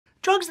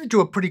Drugs that do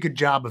a pretty good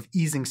job of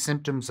easing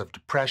symptoms of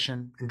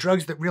depression and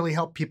drugs that really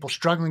help people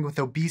struggling with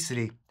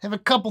obesity have a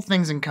couple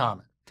things in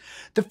common.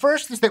 The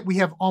first is that we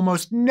have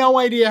almost no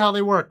idea how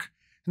they work.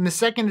 And the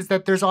second is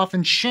that there's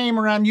often shame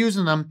around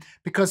using them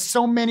because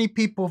so many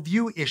people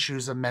view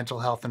issues of mental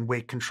health and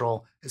weight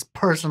control as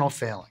personal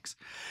failings.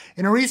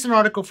 In a recent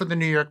article for the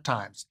New York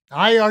Times,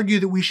 I argue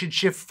that we should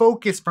shift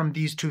focus from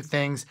these two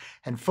things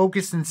and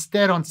focus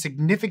instead on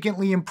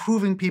significantly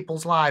improving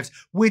people's lives,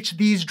 which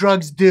these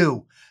drugs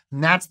do.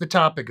 And that's the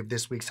topic of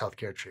this week's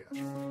Healthcare Triage.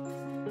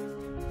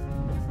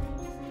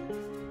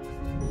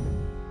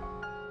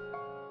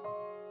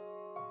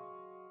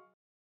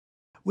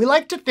 We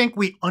like to think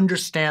we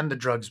understand the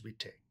drugs we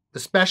take,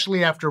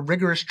 especially after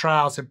rigorous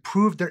trials have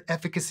proved their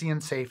efficacy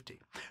and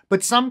safety.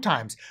 But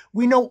sometimes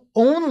we know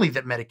only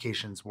that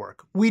medications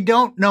work. We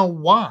don't know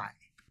why.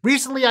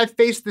 Recently, I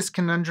faced this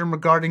conundrum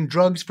regarding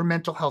drugs for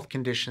mental health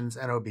conditions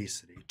and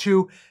obesity,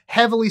 two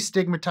heavily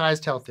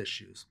stigmatized health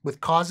issues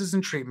with causes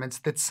and treatments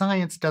that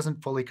science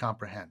doesn't fully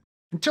comprehend.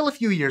 Until a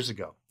few years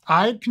ago,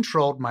 I had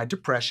controlled my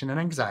depression and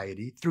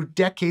anxiety through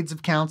decades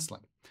of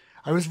counseling.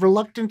 I was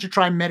reluctant to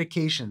try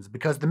medications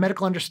because the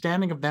medical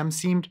understanding of them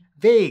seemed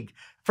vague.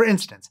 For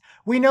instance,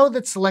 we know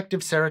that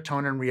selective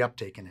serotonin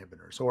reuptake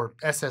inhibitors, or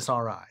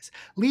SSRIs,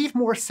 leave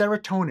more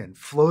serotonin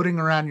floating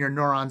around your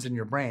neurons in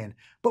your brain,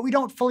 but we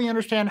don't fully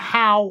understand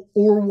how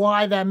or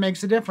why that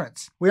makes a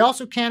difference. We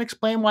also can't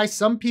explain why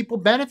some people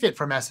benefit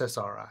from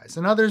SSRIs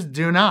and others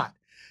do not.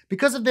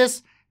 Because of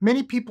this,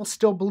 many people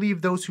still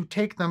believe those who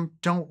take them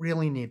don't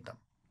really need them.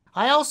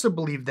 I also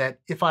believe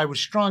that if I was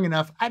strong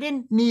enough, I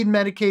didn't need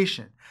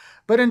medication.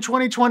 But in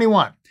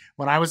 2021,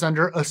 when I was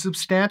under a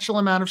substantial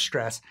amount of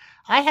stress,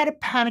 I had a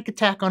panic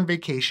attack on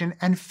vacation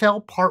and fell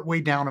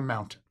partway down a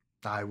mountain.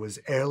 I was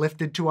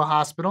airlifted to a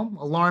hospital,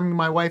 alarming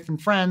my wife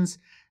and friends,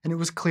 and it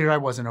was clear I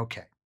wasn't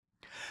okay.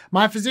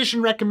 My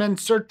physician recommended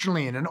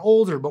sertraline, an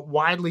older but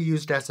widely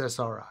used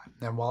SSRI,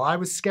 and while I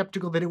was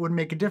skeptical that it would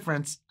make a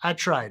difference, I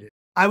tried it.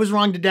 I was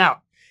wrong to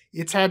doubt.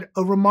 It's had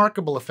a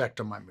remarkable effect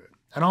on my mood,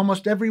 and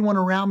almost everyone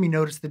around me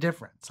noticed the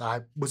difference.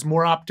 I was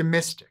more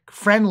optimistic,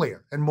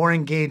 friendlier, and more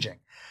engaging.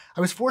 I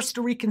was forced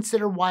to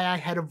reconsider why I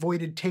had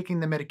avoided taking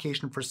the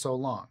medication for so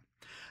long.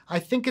 I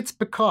think it's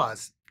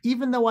because,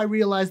 even though I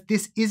realized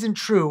this isn't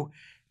true,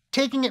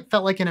 taking it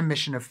felt like an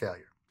admission of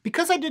failure.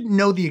 Because I didn't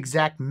know the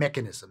exact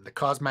mechanism that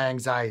caused my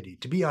anxiety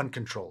to be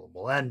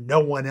uncontrollable, and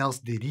no one else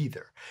did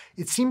either,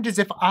 it seemed as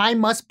if I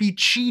must be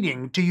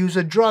cheating to use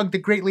a drug that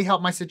greatly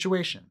helped my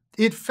situation.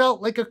 It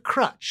felt like a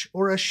crutch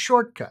or a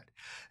shortcut,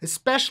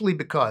 especially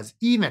because,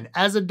 even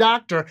as a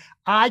doctor,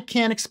 I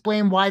can't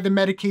explain why the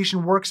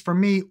medication works for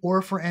me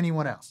or for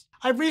anyone else.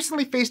 I've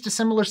recently faced a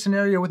similar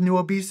scenario with new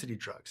obesity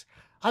drugs.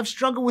 I've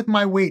struggled with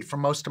my weight for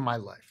most of my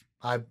life.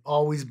 I've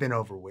always been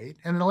overweight,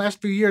 and in the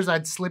last few years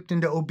I'd slipped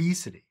into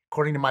obesity,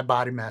 according to my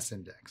body mass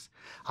index.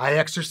 I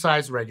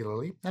exercise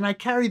regularly, and I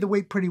carry the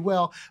weight pretty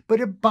well, but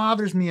it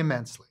bothers me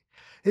immensely.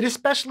 It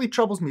especially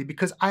troubles me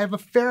because I have a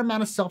fair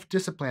amount of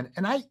self-discipline,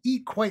 and I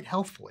eat quite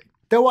healthfully.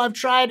 Though I've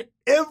tried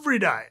every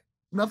diet,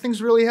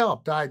 nothing's really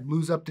helped. I'd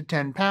lose up to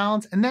 10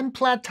 pounds and then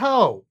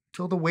plateau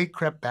till the weight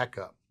crept back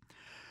up.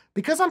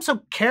 Because I'm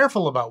so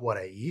careful about what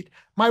I eat,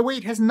 my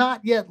weight has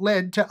not yet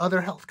led to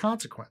other health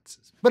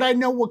consequences. But I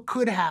know what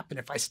could happen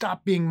if I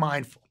stopped being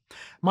mindful.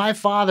 My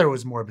father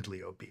was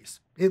morbidly obese.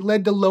 It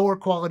led to lower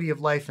quality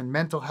of life and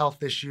mental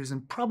health issues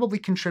and probably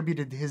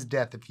contributed to his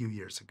death a few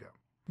years ago.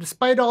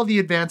 Despite all the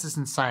advances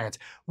in science,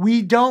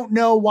 we don't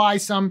know why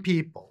some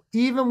people,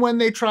 even when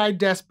they try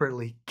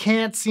desperately,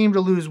 can't seem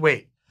to lose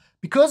weight.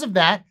 Because of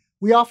that,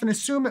 we often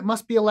assume it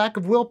must be a lack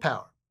of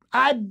willpower.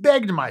 I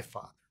begged my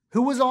father,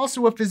 who was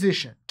also a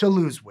physician, to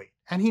lose weight,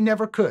 and he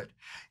never could.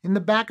 In the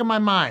back of my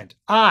mind,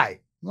 I,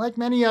 like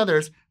many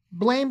others,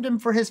 blamed him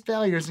for his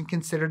failures and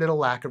considered it a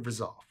lack of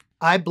resolve.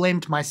 I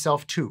blamed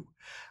myself too.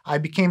 I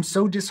became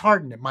so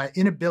disheartened at my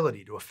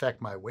inability to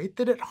affect my weight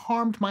that it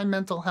harmed my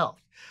mental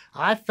health.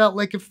 I felt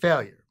like a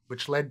failure,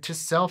 which led to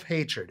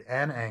self-hatred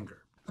and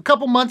anger. A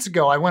couple months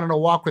ago, I went on a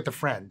walk with a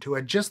friend who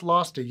had just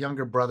lost a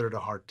younger brother to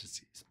heart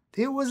disease.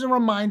 It was a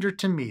reminder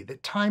to me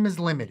that time is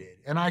limited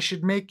and I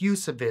should make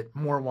use of it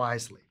more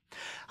wisely.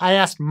 I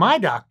asked my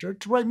doctor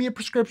to write me a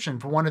prescription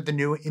for one of the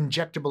new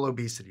injectable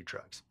obesity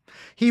drugs.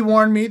 He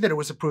warned me that it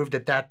was approved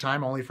at that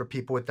time only for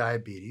people with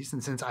diabetes,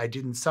 and since I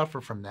didn't suffer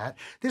from that,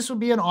 this would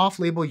be an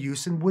off-label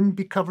use and wouldn't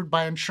be covered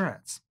by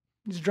insurance.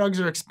 These drugs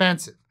are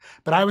expensive,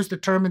 but I was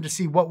determined to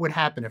see what would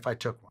happen if I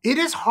took one. It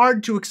is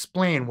hard to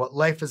explain what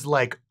life is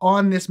like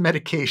on this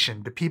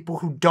medication to people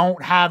who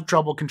don't have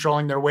trouble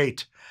controlling their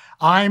weight.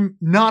 I'm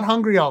not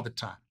hungry all the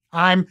time.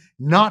 I'm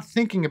not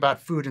thinking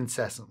about food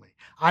incessantly.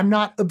 I'm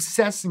not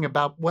obsessing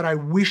about what I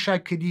wish I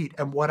could eat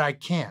and what I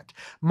can't.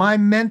 My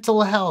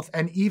mental health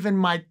and even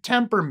my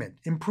temperament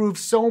improved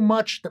so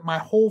much that my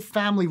whole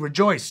family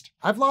rejoiced.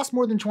 I've lost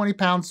more than 20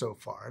 pounds so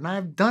far, and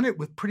I've done it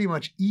with pretty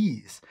much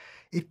ease.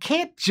 It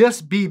can't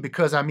just be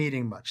because I'm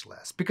eating much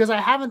less, because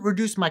I haven't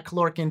reduced my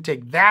caloric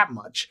intake that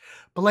much,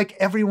 but like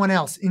everyone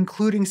else,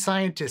 including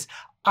scientists,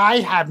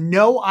 I have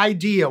no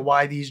idea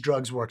why these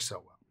drugs work so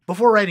well.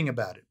 Before writing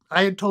about it,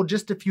 I had told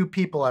just a few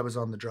people I was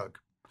on the drug.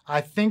 I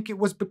think it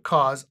was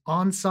because,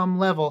 on some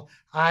level,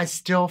 I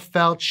still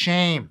felt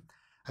shame.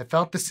 I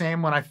felt the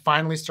same when I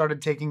finally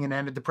started taking an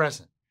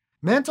antidepressant.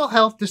 Mental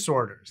health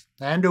disorders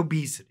and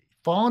obesity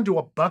fall into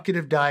a bucket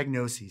of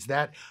diagnoses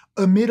that,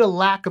 amid a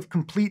lack of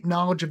complete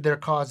knowledge of their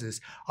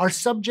causes, are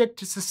subject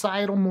to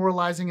societal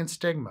moralizing and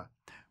stigma.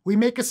 We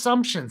make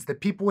assumptions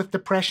that people with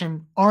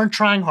depression aren't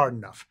trying hard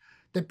enough,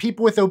 that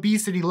people with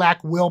obesity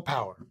lack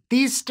willpower.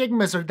 These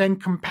stigmas are then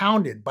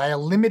compounded by a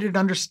limited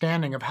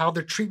understanding of how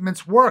their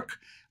treatments work,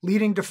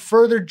 leading to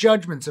further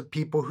judgments of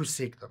people who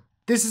seek them.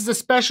 This is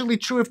especially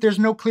true if there's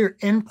no clear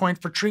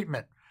endpoint for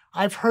treatment.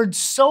 I've heard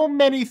so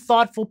many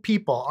thoughtful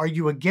people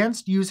argue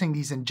against using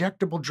these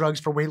injectable drugs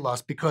for weight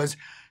loss because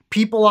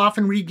people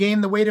often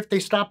regain the weight if they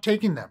stop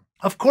taking them.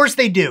 Of course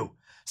they do.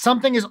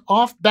 Something is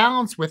off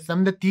balance with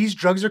them that these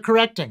drugs are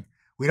correcting.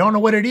 We don't know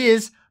what it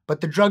is,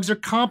 but the drugs are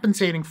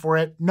compensating for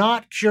it,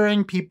 not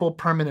curing people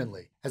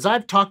permanently. As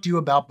I've talked to you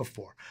about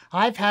before,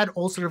 I've had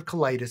ulcerative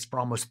colitis for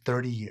almost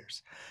 30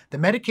 years. The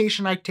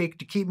medication I take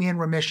to keep me in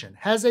remission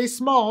has a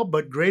small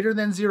but greater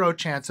than zero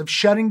chance of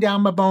shutting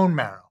down my bone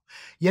marrow.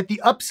 Yet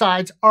the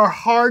upsides are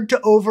hard to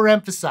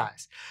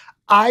overemphasize.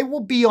 I will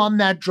be on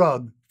that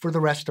drug for the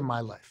rest of my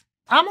life.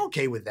 I'm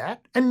okay with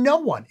that, and no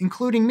one,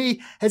 including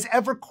me, has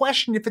ever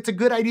questioned if it's a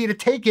good idea to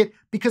take it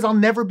because I'll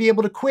never be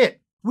able to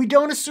quit. We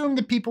don't assume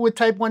that people with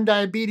type 1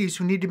 diabetes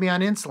who need to be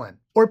on insulin,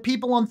 or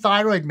people on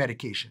thyroid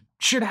medication,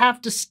 should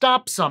have to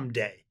stop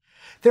someday.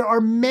 There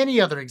are many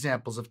other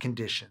examples of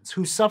conditions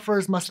whose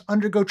sufferers must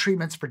undergo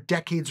treatments for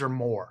decades or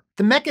more.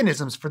 The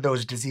mechanisms for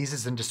those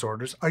diseases and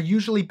disorders are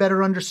usually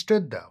better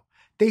understood, though.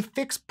 They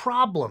fix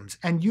problems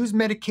and use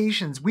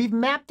medications we've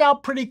mapped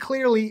out pretty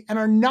clearly and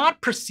are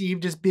not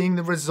perceived as being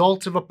the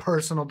result of a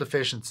personal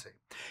deficiency.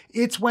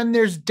 It's when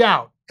there's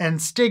doubt and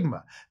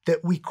stigma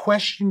that we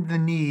question the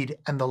need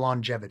and the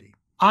longevity.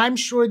 I'm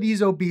sure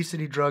these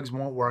obesity drugs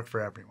won't work for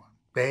everyone.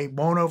 They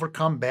won't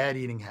overcome bad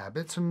eating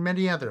habits and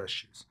many other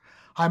issues.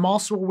 I'm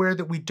also aware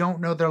that we don't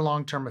know their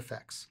long-term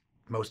effects.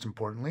 Most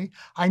importantly,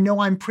 I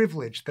know I'm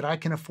privileged that I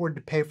can afford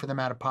to pay for them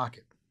out of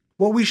pocket.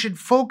 What we should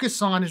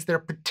focus on is their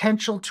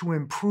potential to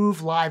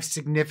improve lives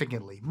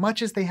significantly,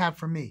 much as they have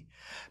for me.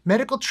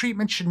 Medical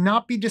treatment should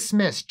not be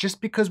dismissed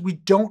just because we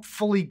don't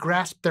fully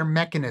grasp their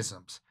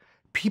mechanisms.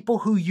 People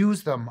who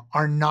use them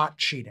are not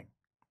cheating.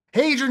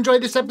 Hey, if you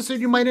enjoyed this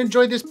episode, you might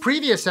enjoy this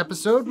previous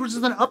episode, which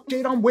is an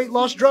update on weight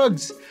loss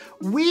drugs.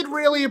 We'd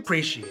really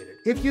appreciate it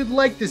if you'd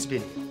like this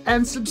video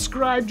and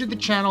subscribe to the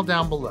channel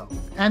down below.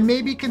 And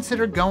maybe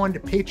consider going to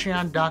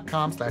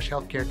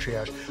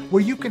patreon.com/healthcaretriage,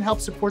 where you can help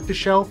support the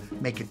show,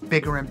 make it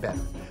bigger and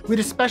better. We'd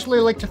especially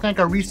like to thank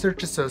our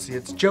research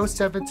associates, Joe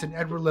Sevitz and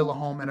Edward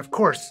Lillaholm, and of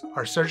course,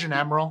 our Surgeon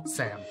Admiral,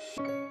 Sam.